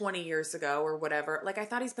Dickinson 20 years ago or whatever? Like, I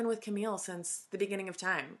thought he's been with Camille since the beginning of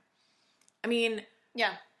time. I mean,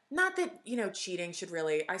 Yeah. not that, you know, cheating should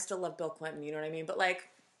really, I still love Bill Clinton, you know what I mean? But like,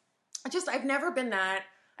 I've never been that.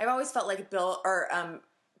 I've always felt like Bill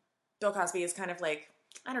Cosby is kind of like,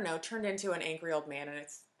 I don't know, turned into an angry old man, and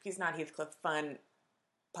he's not Heathcliff fun,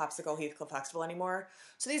 popsicle Heathcliff Huxtable anymore.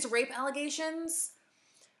 So these rape allegations,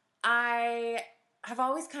 I have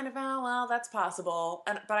always kind of, oh, well, that's possible,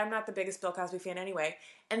 but I'm not the biggest Bill Cosby fan anyway.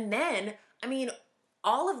 And then, I mean,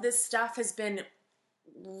 all of this stuff has been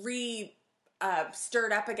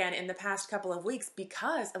stirred up again in the past couple of weeks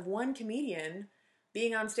because of one comedian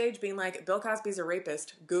being on stage being like, Bill Cosby's a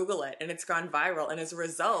rapist, Google it, and it's gone viral, and as a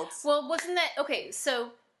result... Well, wasn't that... Okay,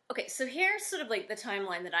 so here's sort of like the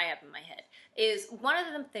timeline that I have in my head, is one of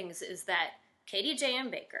the things is that Katie J.M.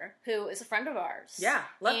 Baker, who is a friend of ours... Yeah,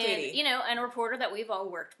 love and, Katie. You know, and a reporter that we've all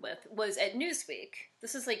worked with, was at Newsweek.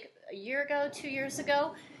 This is like a year ago, 2 years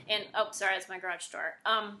ago, and... Oh, sorry, that's my garage door.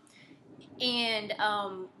 And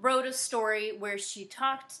wrote a story where she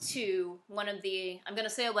talked to one of the, I'm going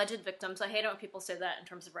to say alleged victims. I hate it when people say that in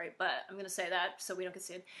terms of rape, but I'm going to say that so we don't get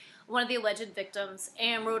sued. One of the alleged victims,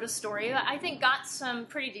 and wrote a story that I think got some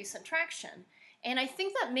pretty decent traction. And I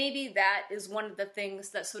think that maybe that is one of the things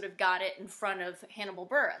that sort of got it in front of Hannibal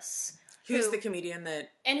Buress. Who's the comedian that...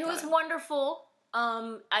 And who is wonderful.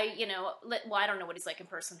 I don't know what he's like in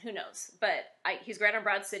person. Who knows? But he's great on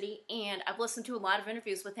Broad City, and I've listened to a lot of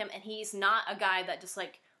interviews with him, and he's not a guy that just,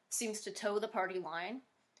 like, seems to toe the party line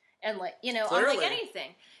and, like, you know, on, like,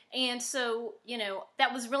 anything. And so, you know,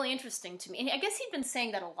 that was really interesting to me. And I guess he'd been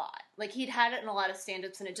saying that a lot. Like, he'd had it in a lot of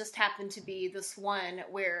stand-ups, and it just happened to be this one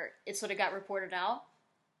where it sort of got reported out.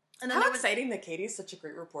 And then How exciting that Katie's such a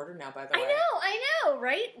great reporter now, by the way. I know,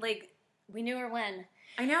 right? Like, we knew her when...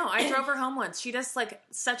 I know. I drove her home once. She does, like,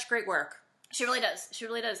 such great work. She really does. She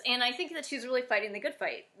really does. And I think that she's really fighting the good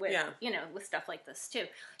fight with, you know, with stuff like this, too.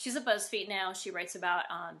 She's at BuzzFeed now. She writes about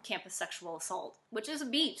campus sexual assault, which is a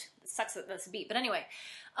beat. It sucks that that's a beat. But anyway.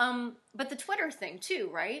 But the Twitter thing, too,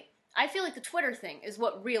 right? I feel like the Twitter thing is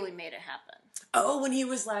what really made it happen. Oh, when he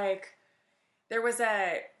was like... There was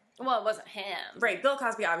a... Well, it wasn't him. Right. Bill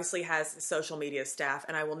Cosby obviously has social media staff,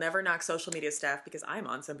 and I will never knock social media staff because I'm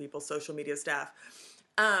on some people's social media staff.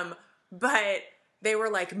 But they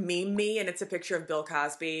were like, meme me, and it's a picture of Bill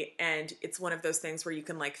Cosby, and it's one of those things where you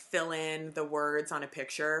can like fill in the words on a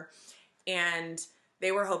picture, and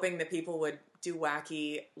they were hoping that people would do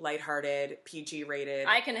wacky, lighthearted, PG rated.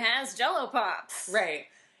 Icon has Jello Pops. Right.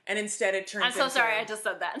 And instead it turns I'm so sorry, I just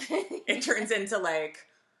said that. It turns into like,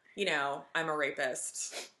 you know, I'm a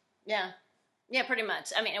rapist. Yeah. Yeah, pretty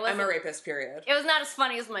much. I mean, I'm a rapist, period. It was not as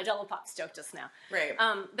funny as my Jello Pops joke just now. Right.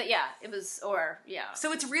 But yeah, it was,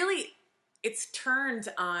 So it's turned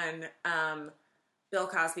on Bill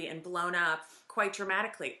Cosby and blown up quite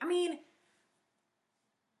dramatically. I mean,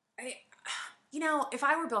 if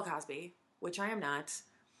I were Bill Cosby, which I am not,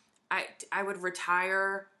 I would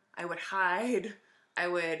retire, I would hide, I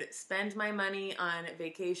would spend my money on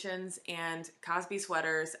vacations and Cosby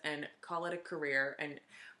sweaters and call it a career.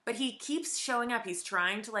 But he keeps showing up. He's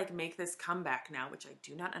trying to like make this comeback now, which I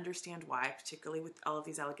do not understand why, particularly with all of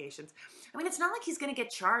these allegations. I mean, it's not like he's going to get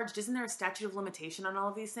charged. Isn't there a statute of limitation on all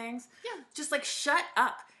of these things? Yeah. Just like shut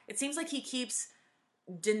up. It seems like he keeps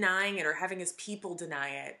denying it or having his people deny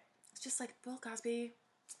it. It's just like, Bill Cosby,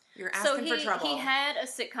 you're asking for trouble. He had a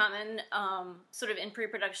sitcom sort of in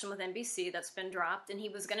pre-production with NBC that's been dropped, and he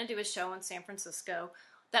was going to do a show in San Francisco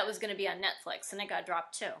that was going to be on Netflix, and it got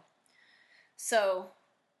dropped too. So,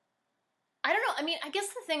 I don't know. I mean, I guess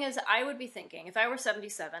the thing is, I would be thinking, if I were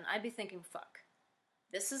 77, I'd be thinking, fuck,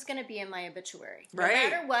 this is going to be in my obituary. No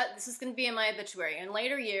matter what, this is going to be in my obituary. In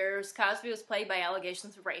later years, Cosby was plagued by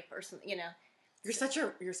allegations of rape or something, you know. You're such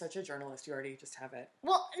a journalist. You already just have it.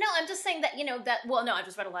 Well, no, I'm just saying that, I've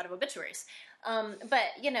just read a lot of obituaries. But,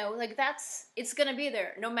 it's going to be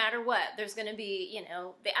there no matter what. There's going to be,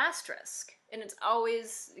 the asterisk, and it's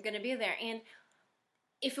always going to be there. And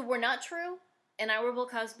if it were not true, and I were Bill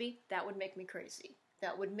Cosby, that would make me crazy.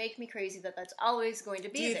 That would make me crazy that's always going to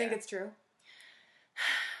be there. Do you think it's true?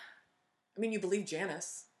 I mean, you believe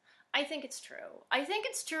Janice. I think it's true. I think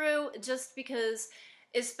it's true just because,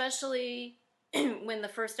 especially when the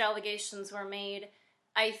first allegations were made,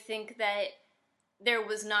 I think that there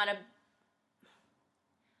was not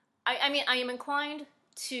I am inclined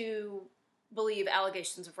to believe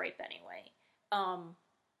allegations of rape anyway.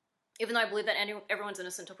 Even though I believe that everyone's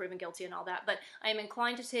innocent until proven guilty and all that, but I am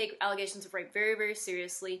inclined to take allegations of rape very, very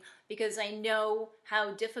seriously because I know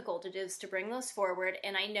how difficult it is to bring those forward,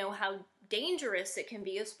 and I know how dangerous it can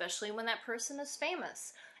be, especially when that person is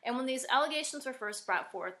famous. And when these allegations were first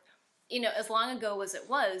brought forth, as long ago as it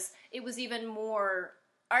was even more,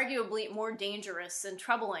 arguably more dangerous and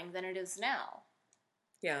troubling than it is now.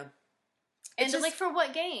 Yeah. And just, like, for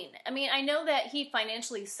what gain? I mean, I know that he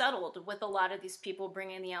financially settled with a lot of these people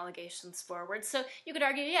bringing the allegations forward. So you could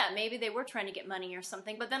argue, yeah, maybe they were trying to get money or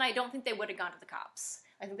something. But then I don't think they would have gone to the cops.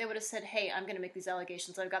 I think they would have said, hey, I'm going to make these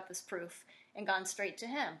allegations. I've got this proof. And gone straight to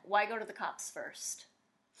him. Why go to the cops first?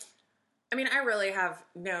 I mean, I really have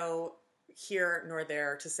no here nor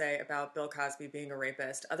there to say about Bill Cosby being a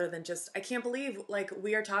rapist, other than just, I can't believe, like,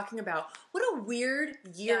 we are talking about what a weird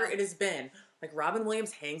year it has been. Like, Robin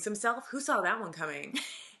Williams hangs himself. Who saw that one coming?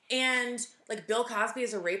 And, like, Bill Cosby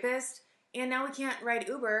is a rapist, and now we can't ride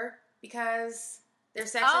Uber because they're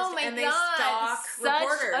sexist and they stalk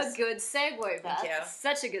reporters. Such a good segue, Beth. Thank you.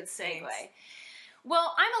 Such a good segue. Thanks.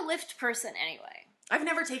 Well, I'm a Lyft person anyway. I've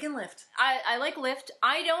never taken Lyft. I like Lyft.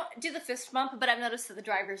 I don't do the fist bump, but I've noticed that the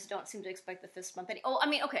drivers don't seem to expect the fist bump.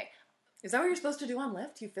 Okay. Is that what you're supposed to do on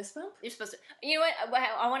Lyft? You fist bump? You're supposed to. You know what?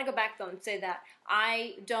 I want to go back though and say that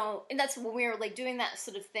I don't. And that's when we were like doing that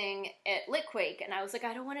sort of thing at Litquake, and I was like,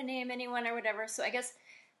 I don't want to name anyone or whatever. So I guess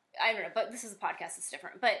I don't know. But this is a podcast; it's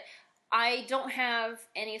different. But I don't have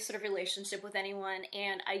any sort of relationship with anyone,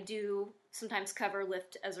 and I do sometimes cover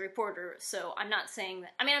Lyft as a reporter. So I'm not saying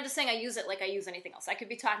that. I mean, I'm just saying I use it like I use anything else. I could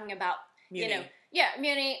be talking about Muni.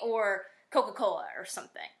 Muni or Coca-Cola or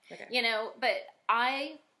something. Okay. But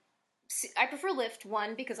I prefer Lyft,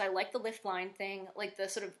 one, because I like the Lyft line thing, like the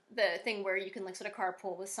sort of the thing where you can like sort of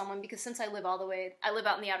carpool with someone, because since I live out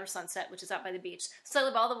in the outer Sunset, which is out by the beach, so I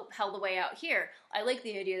live all the hell the way out here. I like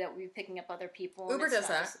the idea that we'll be picking up other people. Uber does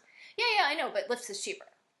that. Yeah, I know, but Lyft is cheaper.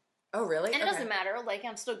 Oh, really? And it doesn't matter, like,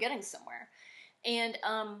 I'm still getting somewhere. And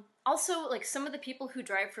also, like, some of the people who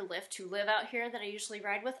drive for Lyft who live out here that I usually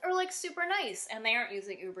ride with are, like, super nice, and they aren't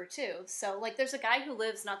using Uber, too. So, like, there's a guy who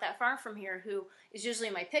lives not that far from here who is usually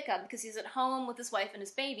my pickup because he's at home with his wife and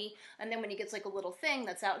his baby, and then when he gets, like, a little thing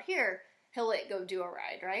that's out here, he'll, like, go do a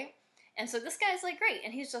ride, right? And so this guy's, like, great,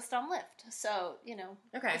 and he's just on Lyft. So,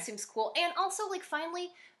 okay. It seems cool. And also, like,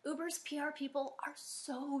 finally, Uber's PR people are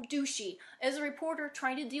so douchey. As a reporter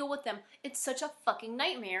trying to deal with them, it's such a fucking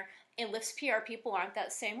nightmare. And Lyft's PR people aren't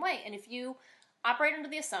that same way. And if you operate under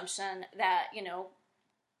the assumption that,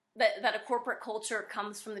 that a corporate culture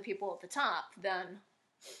comes from the people at the top, then,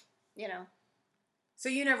 So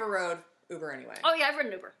you never rode Uber anyway? Oh, yeah, I've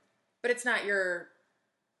ridden Uber. But it's not your...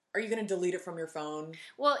 Are you going to delete it from your phone?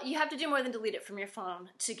 Well, you have to do more than delete it from your phone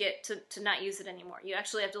to get to not use it anymore. You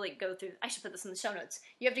actually have to, like, go through... I should put this in the show notes.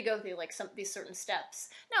 You have to go through, like, these certain steps.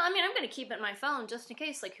 No, I mean, I'm going to keep it in my phone just in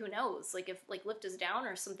case, like, who knows? Like, if, like, Lyft is down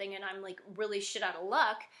or something and I'm, like, really shit out of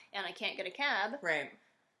luck and I can't get a cab. Right.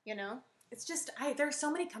 It's just, there are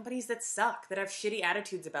so many companies that suck, that have shitty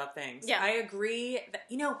attitudes about things. Yeah. I agree. That,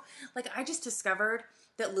 like, I just discovered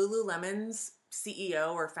that Lululemon's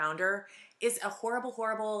CEO or founder is a horrible,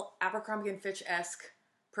 horrible Abercrombie & Fitch-esque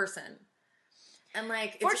person. And,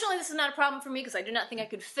 like... Fortunately, this is not a problem for me because I do not think I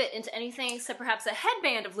could fit into anything except perhaps a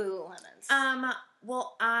headband of Lululemon's.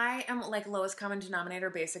 Well, I am, like, lowest common denominator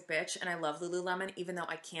basic bitch, and I love Lululemon, even though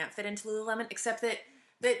I can't fit into Lululemon, except that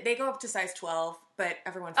they go up to size 12, but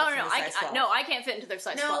everyone fits into size 12. No, I can't fit into their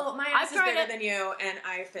size 12. No, my ass is bigger than you, and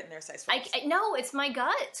I fit in their size 12. No, it's my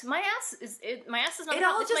gut. My ass is not. It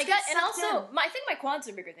all it's just my gut, gets and sucked also I think my quads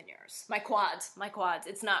are bigger than yours. My quads.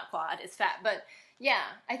 It's not quad. It's fat, but yeah.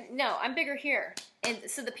 I'm bigger here, and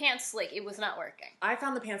so the pants, like, it was not working. I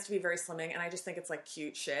found the pants to be very slimming, and I just think it's like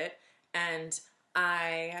cute shit. And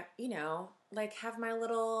I, like, have my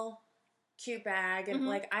little cute bag, and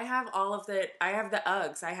like I have I have the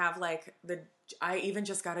Uggs. I have like I even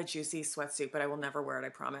just got a Juicy sweatsuit, but I will never wear it, I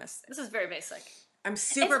promise. This is very basic. I'm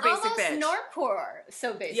super basic bitch. It's almost Northport,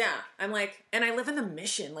 so basic. Yeah, I'm like, and I live in the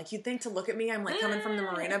Mission. Like, you'd think to look at me, I'm like coming from the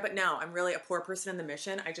marina, but no, I'm really a poor person in the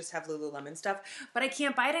Mission. I just have Lululemon stuff, but I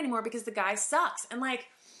can't buy it anymore because the guy sucks. And like,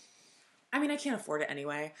 I mean, I can't afford it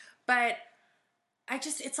anyway, but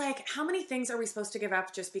it's like, how many things are we supposed to give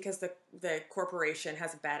up just because the corporation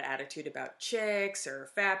has a bad attitude about chicks or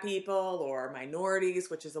fat people or minorities,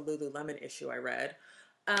 which is a Lululemon issue I read.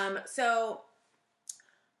 So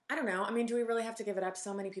I don't know. I mean, do we really have to give it up?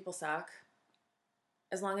 So many people suck.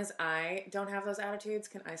 As long as I don't have those attitudes,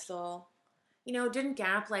 can I still, didn't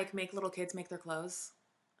Gap like make little kids make their clothes?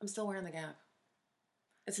 I'm still wearing the Gap.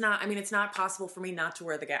 It's not possible for me not to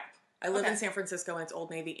wear the Gap. I live in San Francisco, and it's Old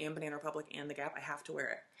Navy and Banana Republic and the Gap. I have to wear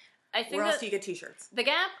it. I think Where else do you get t-shirts? The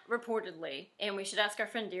Gap, reportedly, and we should ask our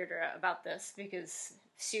friend Deirdre about this because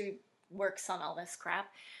she works on all this crap.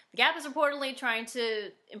 The Gap is reportedly trying to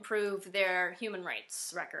improve their human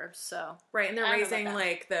rights record. So right, and they're raising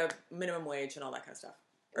like the minimum wage and all that kind of stuff.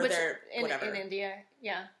 Or whatever. In India,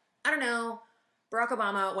 yeah. I don't know. Barack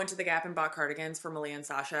Obama went to the Gap and bought cardigans for Malia and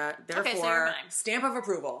Sasha. Therefore, stamp of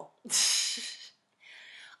approval.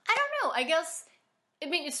 know. I guess, I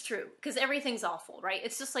mean, it's true. Because everything's awful, right?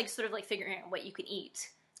 It's just like sort of like figuring out what you can eat.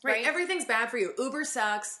 Right? Everything's bad for you. Uber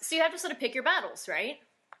sucks. So you have to sort of pick your battles, right?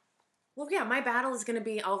 Well, yeah, my battle is going to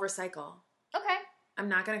be I'll recycle. Okay. I'm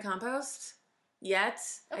not going to compost yet.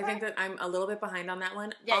 Okay. I think that I'm a little bit behind on that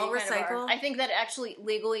one. Yeah, I'll you kind of recycle. are. I think that actually,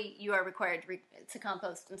 legally, you are required to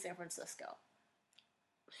compost in San Francisco.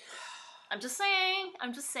 I'm just saying.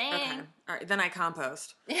 Okay. All right, then I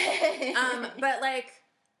compost. But like,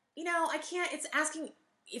 you know, I can't, it's asking,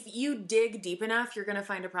 if you dig deep enough, you're going to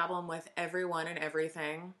find a problem with everyone and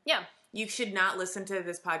everything. Yeah. You should not listen to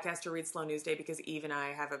this podcast or read Slow News Day because Eve and I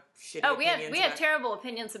have a shitty we have terrible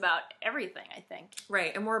opinions about everything, I think.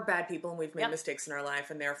 Right, and we're bad people and we've made mistakes in our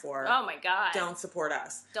life and therefore oh my god, don't support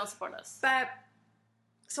us. Don't support us. But,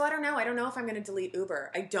 so I don't know. I don't know if I'm going to delete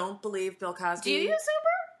Uber. I don't believe Bill Cosby. Do you use Uber?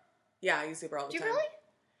 Yeah, I use Uber all the time. Do you really?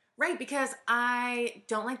 Right, because I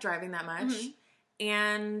don't like driving that much. Mm-hmm.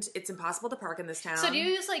 And it's impossible to park in this town. So do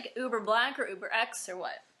you use like Uber Black or Uber X or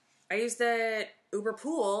what? I use the Uber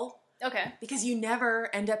Pool. Okay. Because you never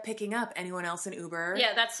end up picking up anyone else in Uber.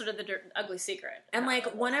 Yeah, that's sort of the ugly secret. And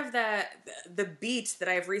like one of the beats that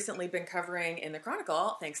I've recently been covering in the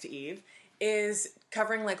Chronicle, thanks to Eve, is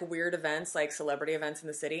covering like weird events, like celebrity events in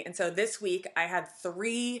the city. And so this week I had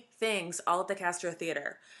 3 things all at the Castro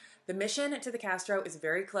Theater. The Mission to the Castro is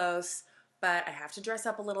very close, but I have to dress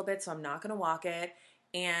up a little bit, so I'm not going to walk it.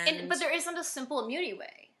 But there isn't a simple Muni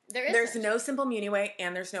way. There's no simple Muni way,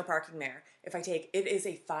 and there's no parking there. If I take, it is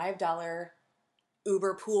a $5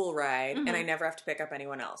 Uber Pool ride, and I never have to pick up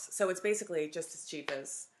anyone else. So it's basically just as cheap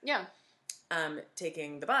as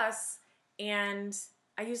taking the bus. And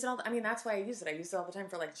I use it all. I mean, that's why I use it. I use it all the time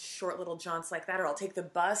for like short little jaunts like that. Or I'll take the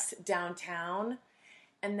bus downtown.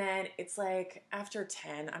 And then it's like after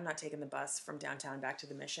 10, I'm not taking the bus from downtown back to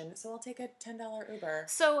the Mission, so I'll take a $10 Uber.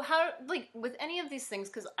 So how, like, with any of these things,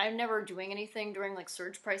 because I'm never doing anything during, like,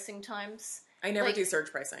 surge pricing times. I never do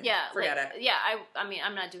surge pricing. Yeah. Forget it. Yeah, I mean,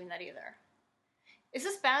 I'm not doing that either. Is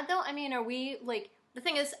this bad, though? I mean, are we, like, the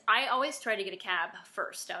thing is, I always try to get a cab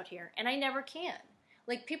first out here, and I never can.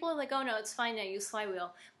 Like, people are like, oh, no, it's fine, I use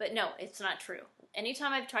Flywheel. But no, it's not true.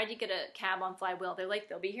 Anytime I've tried to get a cab on Flywheel, they're like,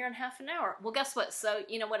 they'll be here in half an hour. Well, guess what? So,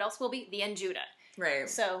 you know what else will be? The Enjuta. Right.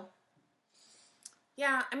 So.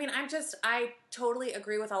 Yeah, I mean, I totally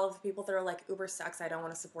agree with all of the people that are like, Uber sucks, I don't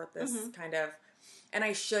want to support this kind of, and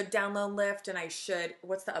I should download Lyft, and I should,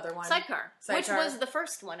 what's the other one? Sidecar. Which was the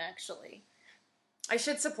first one, actually. I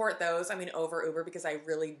should support those, I mean, over Uber, because I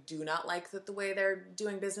really do not like the way they're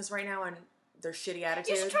doing business right now, and their shitty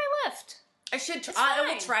attitude. You should try Lyft. I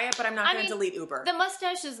will try it, but I'm not going to delete Uber. The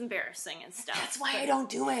mustache is embarrassing and stuff. That's why I don't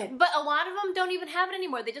do it. But a lot of them don't even have it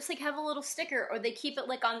anymore. They just like have a little sticker, or they keep it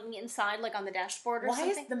like on the inside, like on the dashboard or something.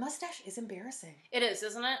 Why is the mustache is embarrassing? It is,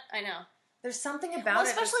 isn't it? I know. There's something about it.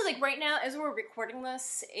 Especially like right now, as we're recording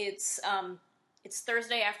this, it's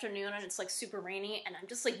Thursday afternoon and it's like super rainy, and I'm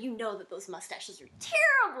just like, you know that those mustaches are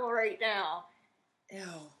terrible right now. Ew.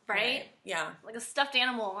 Right? Yeah. Like a stuffed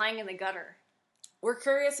animal lying in the gutter. We're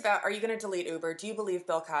curious about, are you going to delete Uber? Do you believe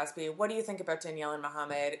Bill Cosby? What do you think about Danielle and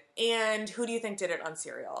Mohammed? And who do you think did it on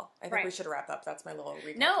Serial? I think we should wrap up. That's my little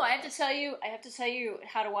recap. No, I have to tell you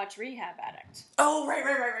how to watch Rehab Addict. Oh,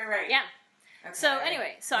 right. Yeah. Okay. So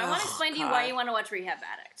anyway, I want to explain to you why you want to watch Rehab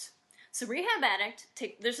Addict. So Rehab Addict,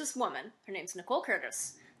 there's this woman, her name's Nicole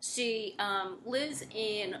Curtis. She lives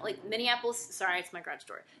in like Minneapolis, sorry, it's my garage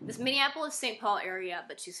door. This Minneapolis, St. Paul area,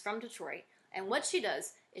 but she's from Detroit. And what she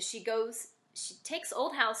does is she takes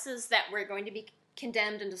old houses that were going to be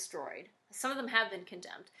condemned and destroyed. Some of them have been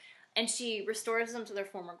condemned. And she restores them to their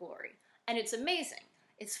former glory. And it's amazing.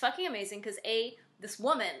 It's fucking amazing because this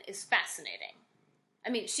woman is fascinating. I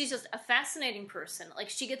mean, she's just a fascinating person. Like,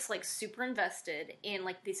 she gets, like, super invested in,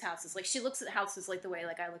 like, these houses. Like, she looks at houses like the way,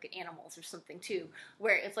 like, I look at animals or something, too.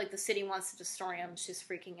 Where if, like, the city wants to destroy them, she's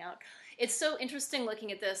freaking out. It's so interesting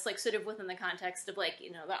looking at this, like, sort of within the context of, like,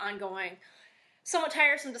 you know, the ongoing, somewhat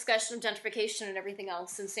tiresome discussion of gentrification and everything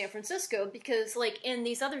else in San Francisco. Because, like, in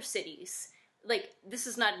these other cities, like, this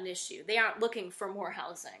is not an issue. They aren't looking for more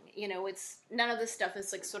housing. You know, none of this stuff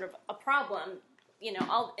is, like, sort of a problem. You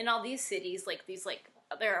know, in all these cities, like,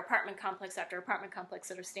 there are apartment complex after apartment complex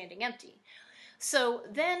that are standing empty. So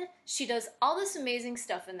then she does all this amazing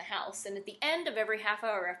stuff in the house, and at the end of every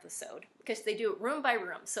half-hour episode, because they do it room by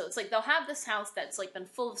room, so it's like they'll have this house that's, like, been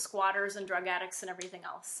full of squatters and drug addicts and everything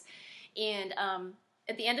else. And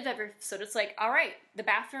at the end of every episode, it's like, all right, the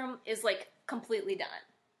bathroom is, like, completely done.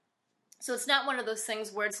 So it's not one of those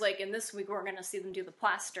things where it's like, in this week we're going to see them do the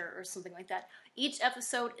plaster or something like that. Each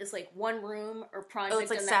episode is like one room or project. Oh, it's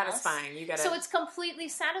like in the satisfying. House. You gotta. So it's completely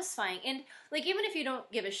satisfying, and like even if you don't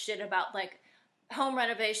give a shit about like home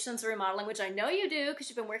renovations or remodeling, which I know you do because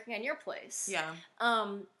you've been working on your place. Yeah.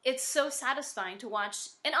 It's so satisfying to watch.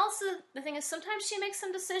 And also, the thing is, sometimes she makes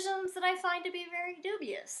some decisions that I find to be very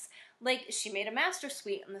dubious. Like, she made a master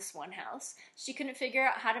suite in this one house. She couldn't figure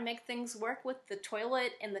out how to make things work with the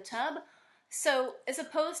toilet in the tub. So, as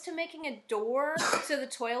opposed to making a door to the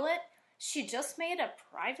toilet, she just made a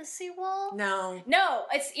privacy wall. No,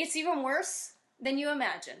 it's even worse than you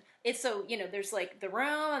imagine. It's so, there's like the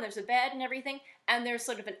room and there's a bed and everything, and there's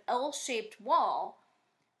sort of an L-shaped wall,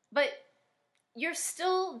 but you're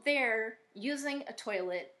still there using a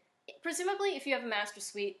toilet. Presumably, if you have a master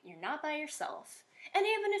suite, you're not by yourself. And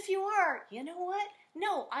even if you are, you know what?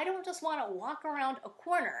 No, I don't just want to walk around a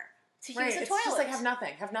corner to use a toilet. It's just like have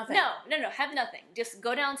nothing. No, have nothing. Just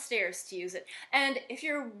go downstairs to use it. And if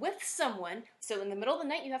you're with someone, so in the middle of the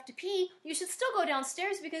night you have to pee, you should still go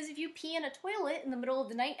downstairs, because if you pee in a toilet in the middle of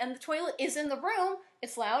the night and the toilet is in the room,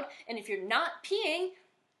 it's loud. And if you're not peeing,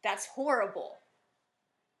 that's horrible.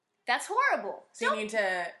 That's horrible. So you need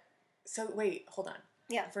to... So wait, hold on.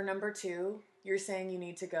 Yeah. For number 2, you're saying you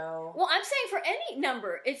need to go... Well, I'm saying for any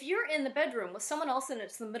number, if you're in the bedroom with someone else and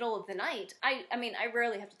it's the middle of the night, I mean, I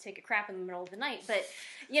rarely have to take a crap in the middle of the night, but,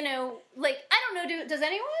 like, I don't know, does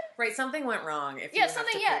anyone? Right, something went wrong if you Yeah, have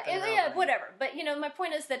something, to yeah, poop in the middle of the night. whatever. But, my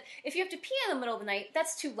point is that if you have to pee in the middle of the night,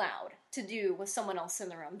 that's too loud to do with someone else in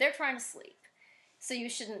the room. They're trying to sleep. So you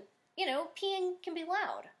shouldn't, peeing can be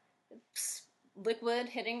loud. It's liquid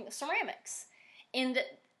hitting ceramics. And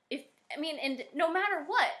and no matter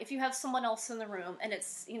what, if you have someone else in the room and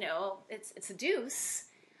it's, it's a deuce,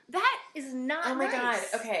 that is not Oh my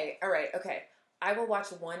nice. God. Okay. All right. Okay. I will watch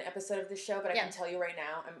one episode of the show, but I Yeah. can tell you right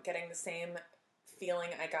now, I'm getting the same feeling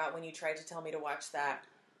I got when you tried to tell me to watch that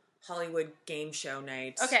Hollywood game show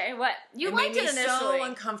night. Okay, what? You liked it made me initially. so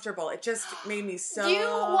uncomfortable. It just made me so... You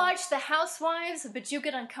watch The Housewives, but you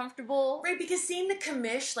get uncomfortable. Right, because seeing the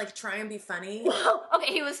commish, like, try and be funny...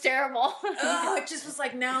 Okay, he was terrible. it just was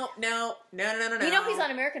like, no. He's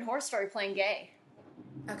on American Horror Story playing gay.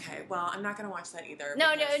 Okay, well, I'm not going to watch that either.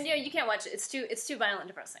 No, you can't watch it. It's too violent and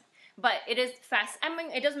depressing. But it is fast. I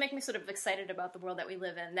mean, it does make me sort of excited about the world that we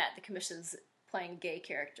live in, that the commission's playing a gay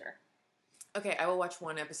character. Okay, I will watch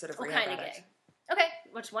one episode of Rehab What kind of Addict. gay? Okay,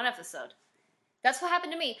 watch one episode. That's what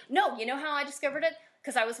happened to me. No, you know how I discovered it?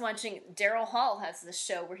 Because I was watching, Daryl Hall has this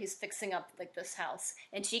show where he's fixing up, like, this house.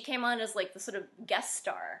 And she came on as, like, the sort of guest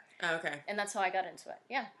star. Oh, okay. And that's how I got into it.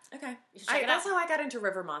 Yeah. Okay. You should check it out. That's how I got into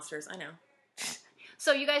River Monsters. I know.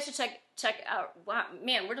 So you guys should check out. Wow,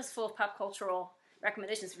 man, we're just full of pop cultural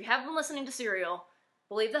recommendations. If you haven't been listening to Serial,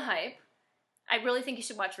 believe the hype. I really think you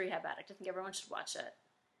should watch Rehab Addict. I think everyone should watch it.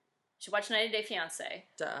 You should watch 90 Day Fiancé.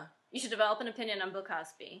 Duh. You should develop an opinion on Bill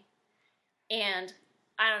Cosby. And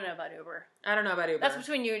I don't know about Uber. I don't know about Uber. That's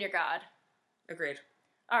between you and your God. Agreed.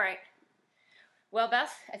 All right. Well,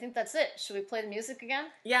 Beth, I think that's it. Should we play the music again?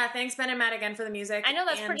 Yeah, thanks Ben and Matt again for the music. I know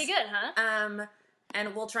that's pretty good, huh?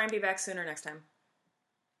 And we'll try and be back sooner next time.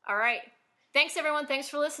 All right. Thanks, everyone. Thanks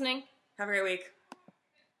for listening. Have a great week.